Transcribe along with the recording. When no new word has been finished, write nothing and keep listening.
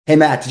Hey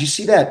Matt, did you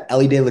see that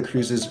Elly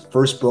Cruz's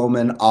first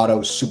Bowman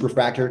auto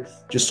superfractor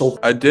just sold?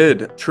 I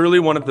did. Truly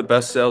one of the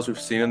best sales we've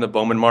seen in the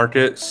Bowman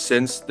market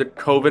since the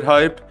COVID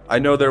hype. I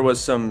know there was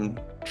some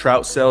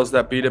Trout sales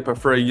that beat it, but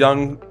for a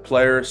young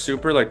player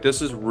super, like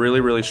this is really,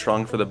 really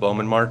strong for the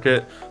Bowman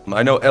market.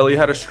 I know Elly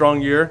had a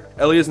strong year.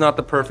 Elly is not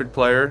the perfect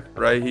player,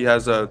 right? He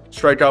has a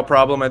strikeout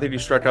problem. I think he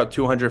struck out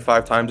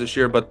 205 times this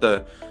year, but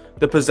the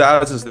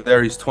pizzazz is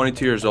there. He's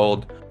 22 years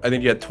old. I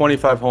think he had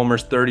 25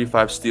 homers,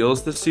 35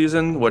 steals this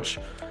season, which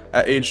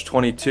at age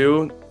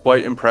 22,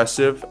 quite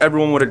impressive.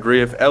 Everyone would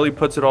agree if Elly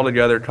puts it all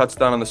together, cuts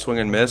down on the swing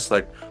and miss,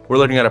 like we're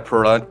looking at a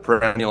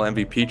perennial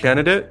MVP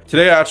candidate.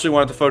 Today, I actually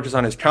wanted to focus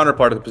on his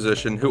counterpart of the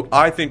position, who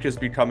I think is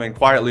becoming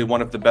quietly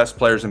one of the best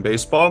players in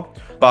baseball,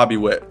 Bobby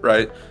Witt,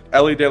 right?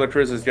 Elly De La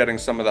Cruz is getting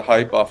some of the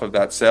hype off of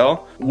that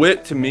sale.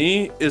 Witt, to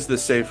me, is the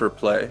safer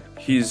play.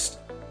 He's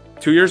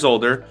 2 years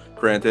older,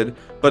 granted,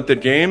 but the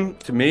game,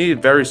 to me,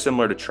 very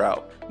similar to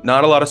Trout.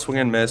 Not a lot of swing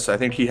and miss. I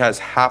think he has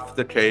half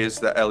the Ks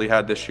that Elly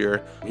had this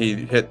year. He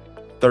hit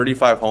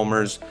 35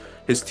 homers.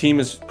 His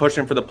team is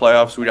pushing for the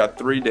playoffs. We got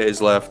 3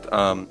 days left.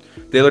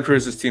 De La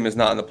Cruz's team is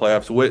not in the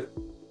playoffs. Witt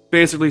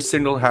basically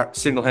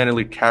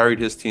single-handedly carried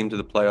his team to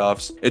the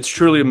playoffs. It's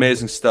truly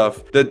amazing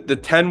stuff. The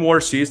 10 WAR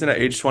season at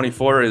age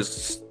 24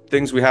 is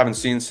things we haven't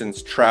seen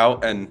since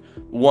Trout and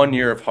 1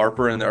 year of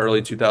Harper in the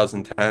early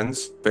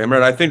 2010s.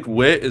 Favorite. I think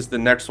Witt is the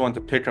next one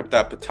to pick up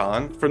that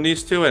baton from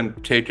these two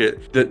and take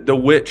it. The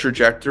Witt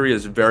trajectory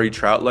is very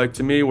Trout-like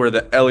to me, where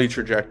the Elly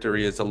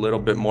trajectory is a little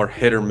bit more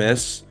hit or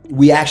miss.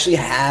 We actually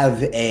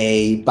have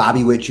a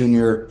Bobby Witt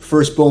Jr.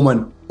 first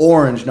Bowman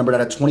orange numbered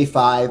out of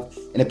 25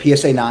 and a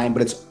PSA 9,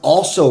 but it's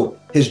also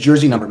his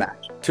jersey number match.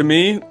 To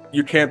me,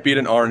 you can't beat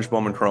an orange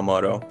Bowman Chrome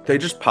auto. They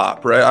just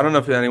pop, right? I don't know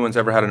if anyone's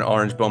ever had an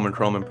orange Bowman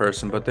Chrome in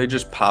person, but they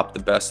just pop the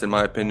best in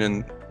my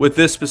opinion. With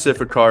this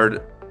specific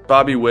card,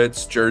 Bobby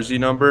Witt's jersey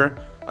number,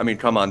 I mean,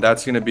 come on,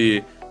 that's going to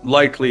be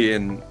likely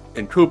in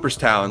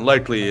Cooperstown,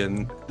 likely,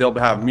 and they'll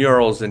have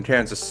murals in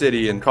Kansas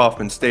City and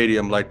Kauffman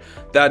Stadium. Like,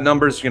 that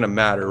number is going to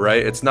matter,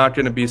 right? It's not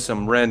going to be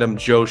some random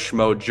Joe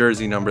Schmo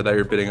jersey number that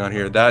you're bidding on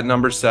here. That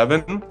number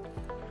 7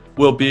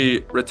 will be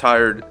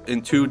retired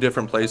in 2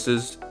 different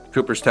places,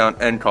 Cooperstown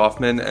and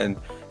Kauffman, and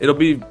it'll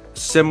be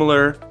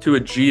similar to a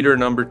Jeter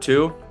number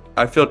 2.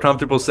 I feel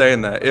comfortable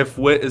saying that. If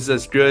Witt is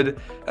as good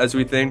as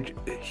we think,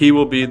 he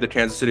will be the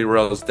Kansas City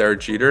Royals' Derek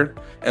Jeter,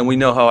 and we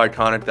know how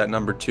iconic that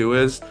number 2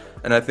 is.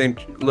 And I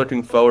think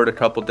looking forward a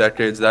couple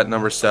decades, that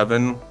number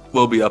 7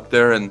 will be up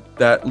there, and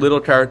that little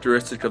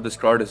characteristic of this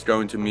card is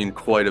going to mean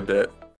quite a bit.